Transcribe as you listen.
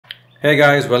Hey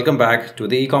guys, welcome back to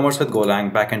the e-commerce with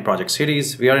Golang backend project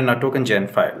series. We are in our token gen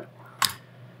file.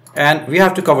 And we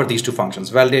have to cover these two functions,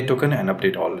 validate token and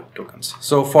update all tokens.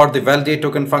 So for the validate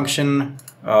token function,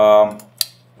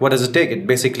 what does it take? It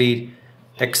basically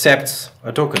accepts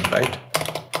a token, right?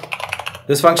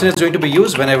 This function is going to be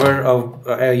used whenever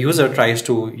a user tries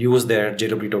to use their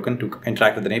JW token to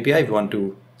interact with an API. We want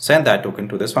to send that token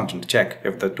to this function to check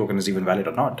if the token is even valid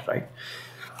or not, right?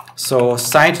 So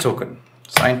signed token,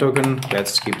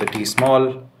 let's keep the t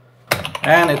small,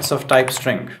 and it's of type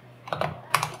string.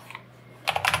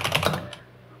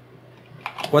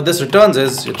 What this returns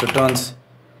is, it returns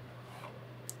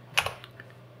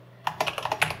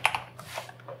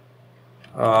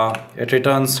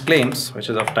claims, which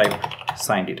is of type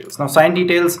signed details. Now signed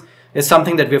details is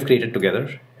something that we have created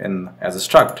together as a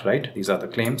struct, right? These are the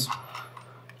claims,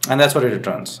 and that's what it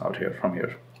returns out here from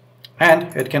here.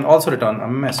 And it can also return a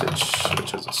message,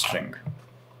 which is a string.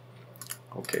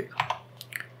 Okay.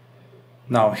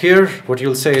 Now here, what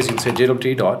you'll say is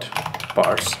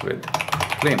JWT.parse with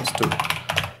claims too.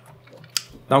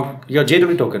 Now your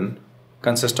JW token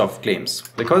consists of claims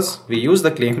because we use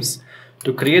the claims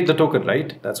to create the token,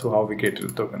 right? That's how we created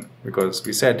the token, because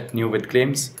we said new with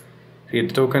claims, create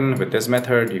the token with this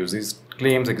method, use these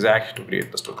claims exact to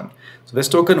create this token. So this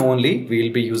token only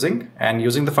we'll be using, and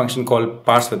using the function called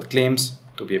parse with claims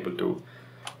to be able to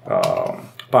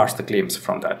parse the claims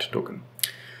from that token.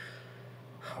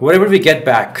 Whatever we get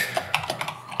back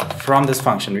from this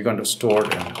function, we're going to store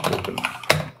in token.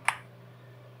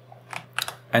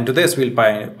 And to this, we'll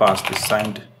pass the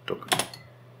signed token.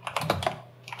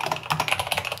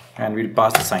 And we'll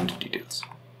pass the signed details.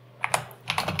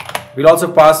 We'll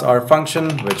also pass our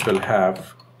function, which will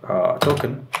have a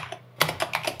token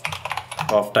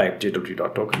of type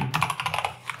JWT.token.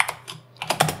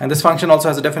 And this function also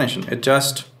has a definition.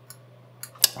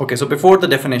 Okay, so before the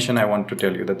definition, I want to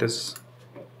tell you that this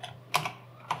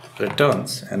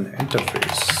returns an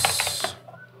interface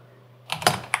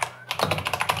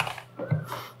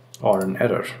or an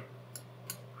error.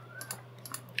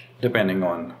 Depending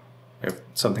on if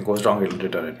something goes wrong, it will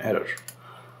return an error.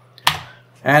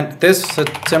 And this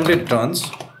simply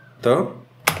returns the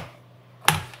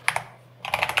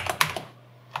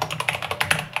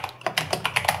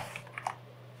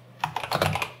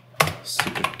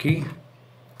secret key.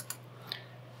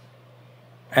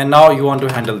 And now you want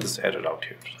to handle this error out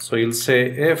here. So you'll say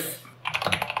if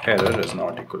error is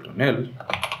not equal to nil,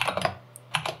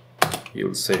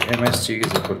 you'll say msg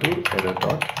is equal to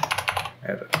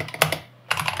error.error.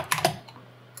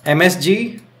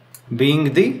 MSG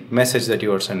being the message that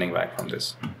you are sending back from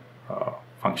this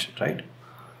function, right?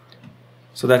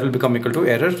 So that will become equal to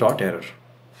error.error,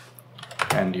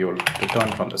 and you'll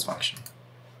return from this function.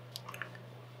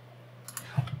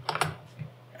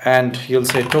 And you'll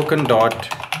say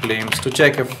token.claims to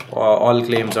check if all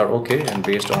claims are okay, and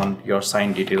based on your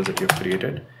signed details that you've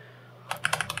created,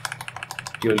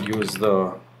 you'll use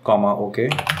the comma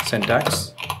OK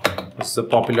syntax. This is a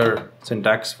popular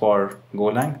syntax for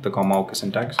Golang, the comma OK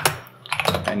syntax.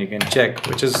 And you can check,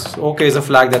 which is OK is a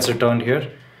flag that's returned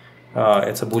here.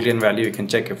 It's a Boolean value. You can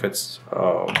check if it's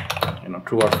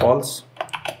true or false.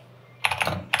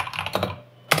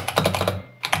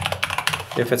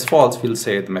 If it's false, we'll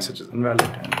say the message is invalid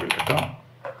and we'll return.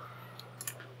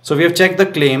 So we have checked the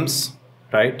claims,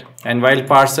 right? And while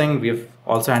parsing, we've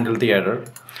also handled the error.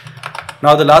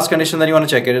 Now the last condition that you want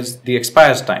to check is the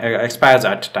expires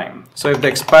at time. So if the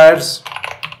expires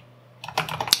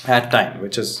at time,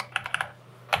 which is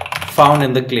found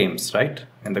in the claims, right?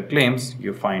 In the claims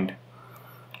you find,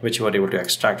 which you are able to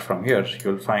extract from here,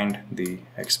 you'll find the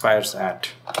expires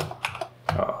at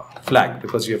flag,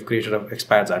 because you have created an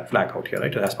expires at flag out here,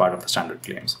 right? As part of the standard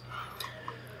claims.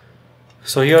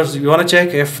 So here you want to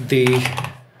check if the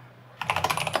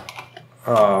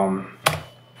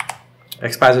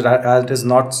expires at is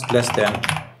not less than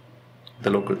the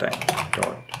local time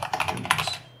dot.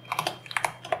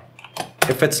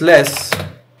 If it's less,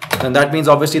 then that means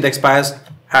obviously the expires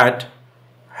at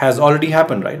has already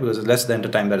happened, right? Because it's less than the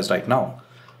time that is right now.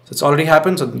 So it's already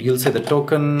happened, so you'll say the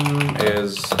token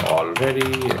is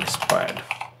already expired.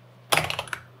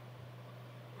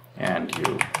 And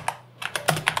you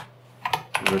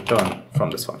return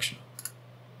from this function.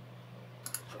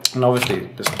 And obviously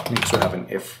this needs to have an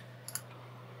if.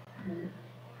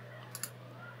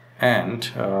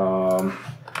 And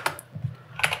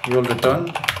you'll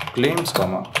return claims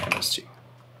comma msg.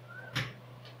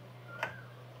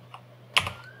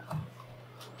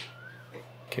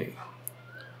 Okay.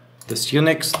 This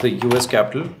Unix, the U is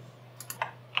capital.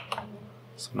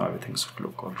 So now everything's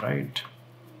look all right.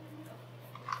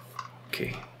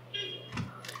 Okay.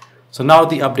 So now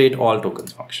the update all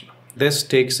tokens function. This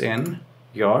takes in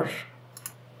your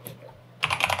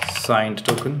signed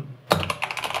token,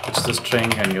 which is a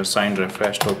string, and your signed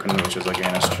refresh token, which is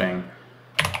again a string,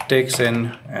 takes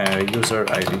in a user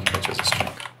ID, which is a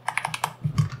string.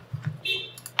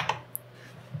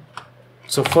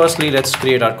 So firstly, let's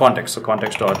create our context. So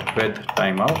context.with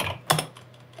timeout,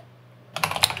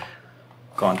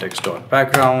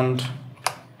 context.background,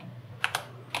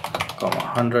 comma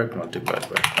 100 multiplied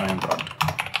by time dot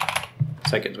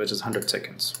seconds, which is 100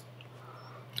 seconds.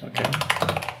 Okay.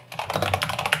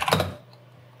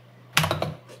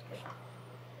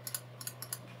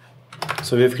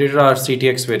 So we've created our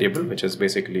CTX variable, which is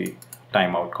basically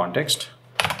timeout context.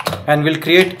 And we'll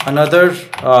create another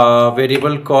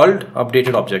variable called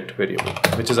updated object variable,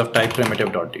 which is of type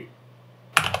primitive.d.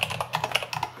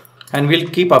 And we'll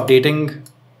keep updating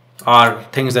our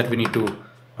things that we need to,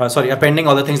 appending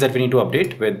all the things that we need to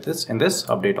update with this in this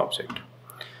update object.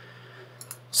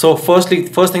 So first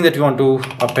thing that we want to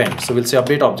append. So we'll say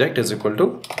update object is equal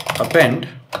to append.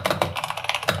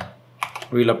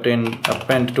 We'll append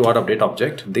to our update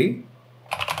object the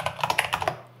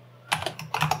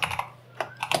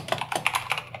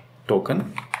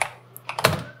token,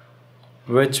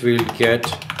 which we'll get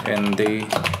in the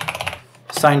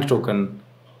signed token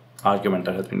argument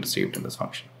that has been received in this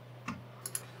function.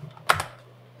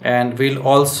 And we'll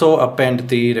also append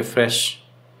the refresh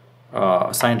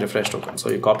signed refresh token. So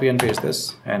you copy and paste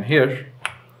this, and here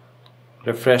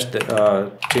refresh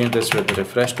the change this with the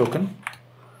refresh token,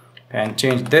 and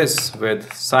change this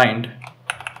with signed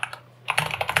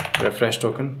refresh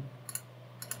token.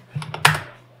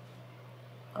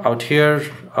 Out here,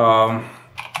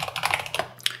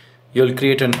 you'll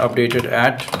create an updated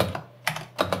at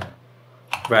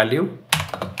value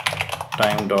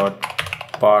time dot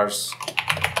parse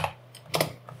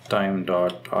time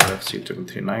dot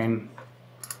rfc239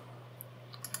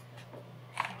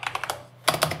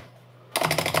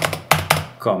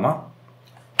 comma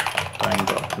time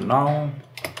dot now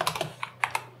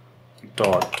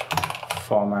dot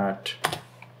format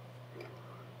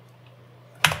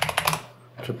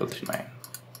 3339.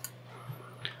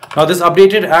 Now this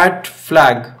updated at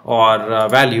flag or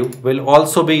value will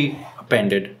also be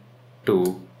appended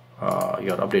to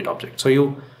your update object. So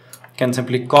you can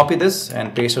simply copy this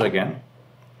and paste it again,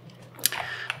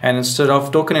 and instead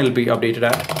of token it will be updated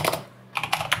at,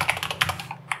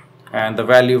 and the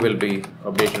value will be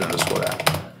updated underscore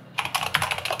at.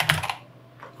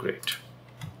 Great.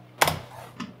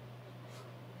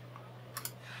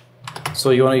 So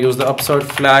you want to use the upsert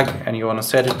flag and you want to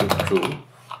set it to true.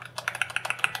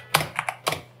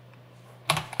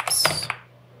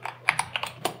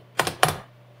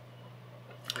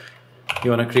 You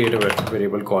want to create a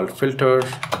variable called filter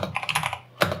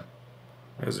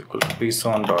is equal to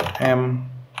bson.m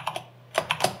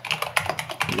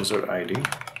user ID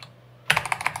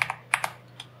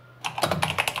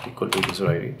equal to user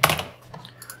ID.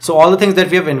 So all the things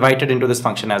that we have invited into this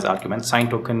function as arguments,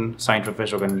 signed token, signed refresh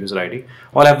token, user ID,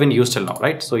 all have been used till now,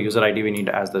 right? So user ID we need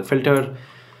as the filter.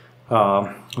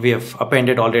 We have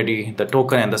appended already the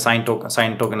token and the signed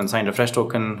token and signed refresh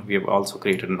token. We have also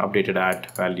created an updated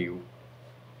at value.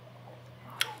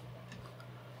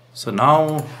 So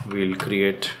now we'll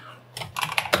create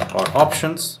our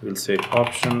options. We'll say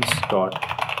options dot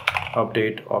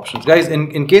update options. Guys,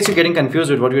 in case you're getting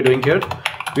confused with what we're doing here,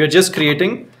 we are just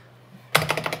creating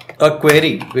a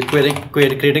query. We're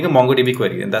creating a MongoDB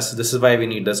query, and this is why we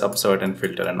need this upsert and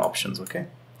filter and options. Okay.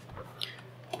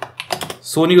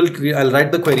 Soon I'll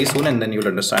write the query soon, and then you'll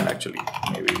understand. Actually,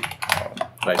 maybe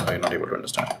right now you're not able to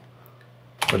understand,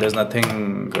 but there's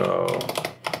nothing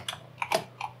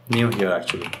new here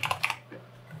actually.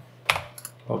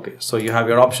 Okay, so you have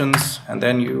your options, and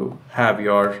then you have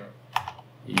your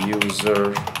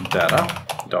user data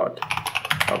dot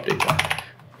update one.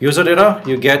 User data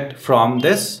you get from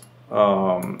this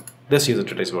this user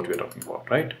data is what we're talking about,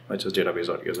 right? Which is database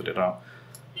or user data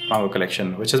Mongo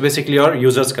collection, which is basically your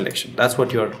users collection. That's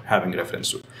what you're having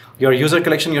reference to. Your user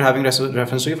collection you're having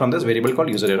reference to from this variable called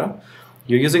user data.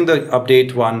 You're using the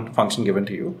update one function given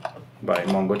to you by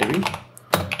MongoDB,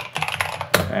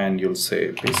 and you'll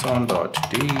say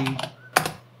bson.d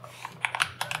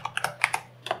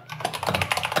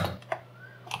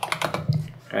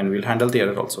and we'll handle the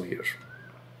error also here.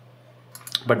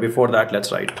 But before that,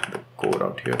 let's write the code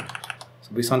out here.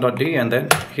 So bson.d, and then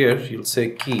here you'll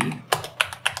say key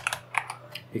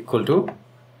equal to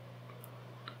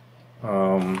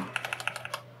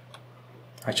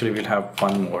actually we'll have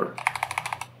one more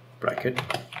bracket.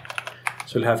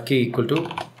 So we'll have key equal to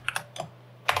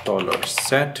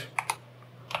 $set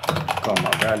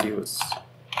comma values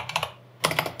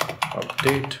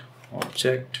update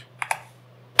object,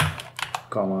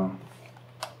 comma,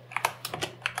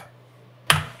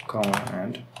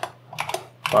 and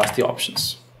pass the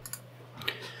options.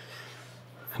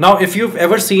 Now, if you've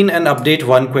ever seen an update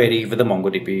one query with a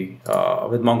MongoDB,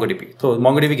 so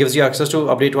MongoDB gives you access to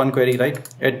update one query, right?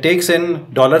 It takes in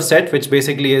 $set, which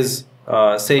basically is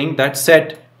saying that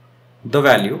set the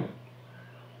value,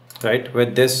 right,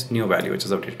 with this new value, which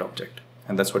is updated object,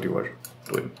 and that's what you are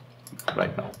doing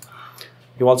right now.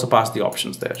 You also pass the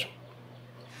options there,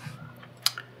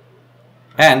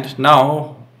 and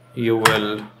now you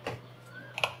will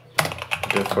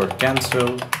defer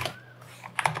cancel.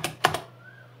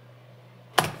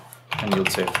 And you'll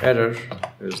say if error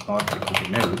is not equal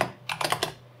to nil,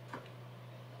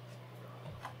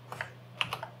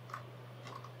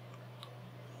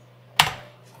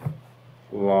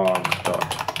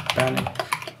 log.panic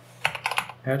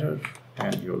error,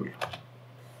 and you'll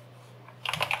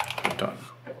return.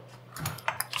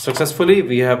 Successfully,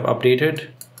 we have updated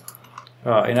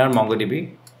in our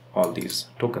MongoDB all these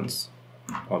tokens,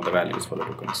 all the values for the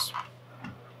tokens.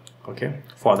 Okay,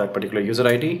 for that particular user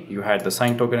ID, you had the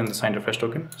signed token and the signed refresh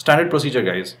token. Standard procedure,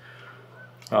 guys.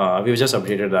 We've just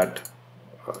updated that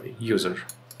user,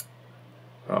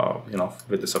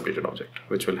 with this updated object,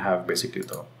 which will have basically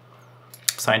the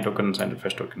signed token, signed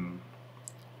refresh token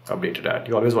updated at.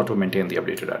 You always want to maintain the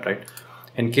updated at, right?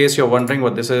 In case you're wondering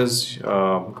what this is,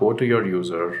 go to your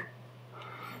user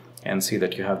and see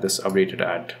that you have this updated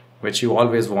at, which you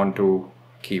always want to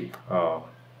keep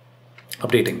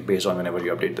updating based on whenever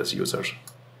you update this user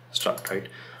struct, right?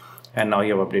 And now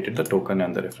you have updated the token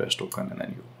and the refresh token, and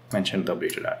then you mentioned the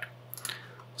updated at.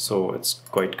 So it's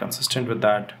quite consistent with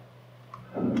that.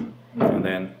 And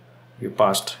then you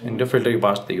passed in the filter, you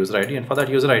passed the user ID, and for that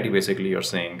user ID, basically you're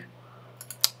saying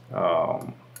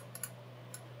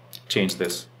change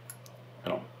this,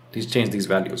 change these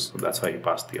values. So that's why you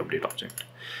passed the update object.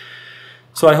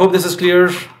 So I hope this is clear.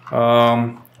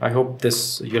 I hope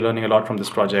you're learning a lot from this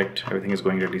project. Everything is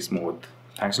going really smooth.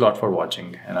 Thanks a lot for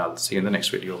watching, and I'll see you in the next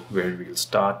video where we'll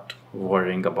start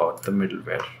worrying about the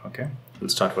middleware. Okay, we'll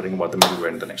start worrying about the middleware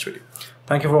in the next video.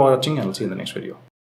 Thank you for watching, and I'll see you in the next video.